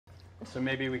So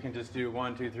maybe we can just do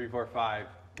 1, 2, 3, 4, 5.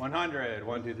 100.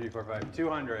 1, 2, 3, 4, 5.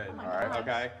 200. All right.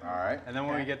 Okay. All right. And then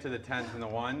when we get to the tens and the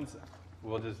ones,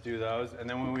 we'll just do those. And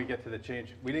then when we get to the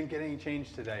change, we didn't get any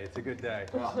change today. It's a good day.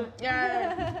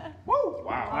 Yeah. Woo!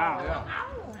 Wow. Yeah.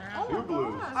 Oh Two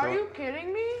blues. Are you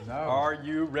kidding me? No. Are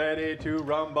you ready to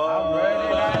rumble? I'm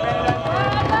ready.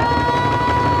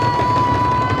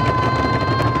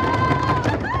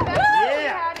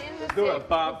 Yeah. Let's do it.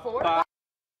 Bop, bop.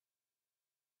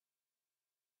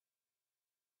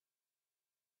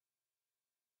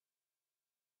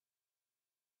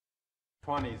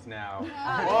 20s now.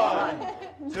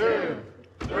 1, 2,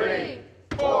 3,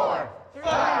 4,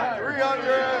 5.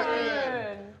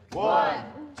 300. 1,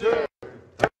 2,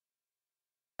 3,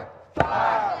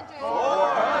 5.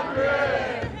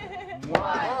 400.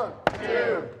 1,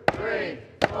 2, 3,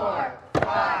 4,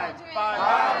 5.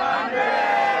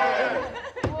 500.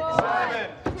 7,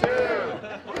 2,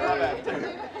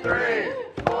 3,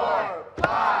 4,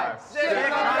 5.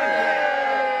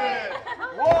 600.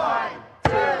 1,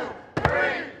 2,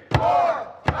 3, 4,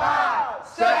 5,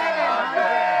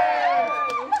 700.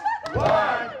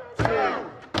 1, 2,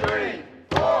 3,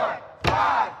 4,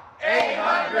 5,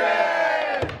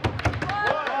 800.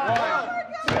 1,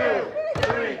 2,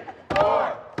 3,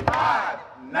 4, 5,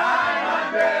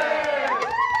 900.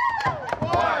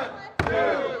 1,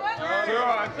 2,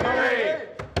 3,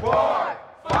 4,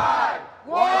 5,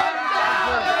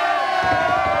 1,000.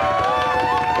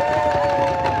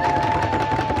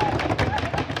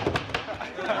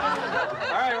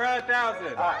 All right, we're at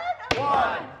 1,000.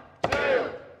 1, 2,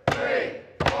 3,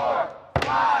 4,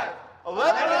 5,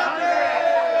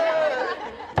 1,100.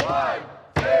 1,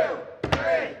 2,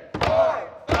 3, 4,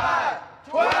 5,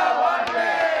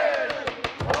 1,200.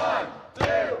 1,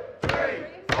 2, 3,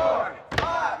 4,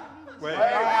 5. Wait.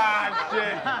 Ah,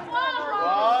 shit.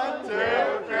 1,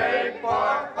 2, 3,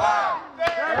 4, 5.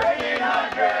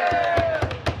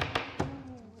 1,300.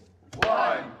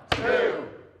 1, 2,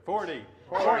 40.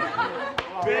 40,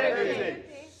 50,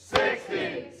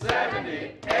 60,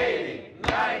 70, 80,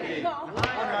 90,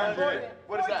 100.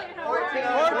 What is that?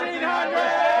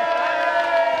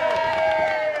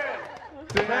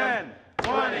 1,400. 10.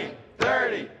 20,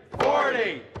 30,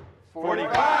 40,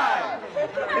 45.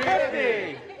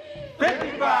 50,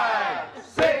 55,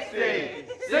 60,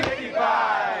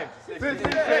 65,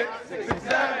 66,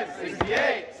 67,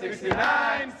 68,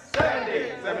 69,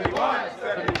 70, 71,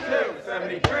 72,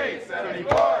 73,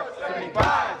 74,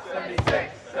 75,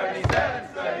 76,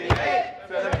 77, 78,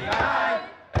 79,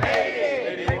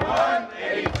 80, 81,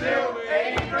 82,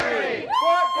 83,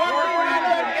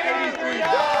 $483.